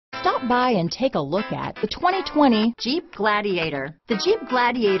Stop by and take a look at the 2020 Jeep Gladiator. The Jeep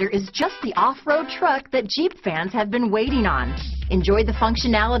Gladiator is just the off-road truck that Jeep fans have been waiting on. Enjoy the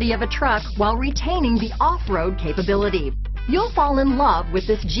functionality of a truck while retaining the off-road capability. You'll fall in love with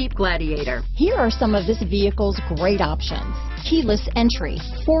this Jeep Gladiator. Here are some of this vehicle's great options: keyless entry,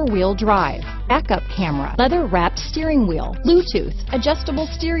 4-wheel drive, backup camera, leather-wrapped steering wheel, Bluetooth, adjustable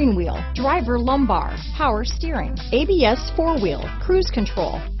steering wheel, driver lumbar, power steering, ABS 4-wheel, cruise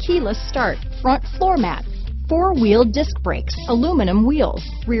control, keyless start, front floor mats, 4-wheel disc brakes, aluminum wheels,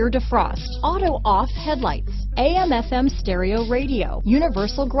 rear defrost, auto-off headlights, AM/FM stereo radio,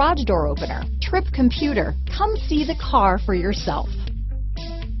 universal garage door opener, trip computer. Come see the car for yourself.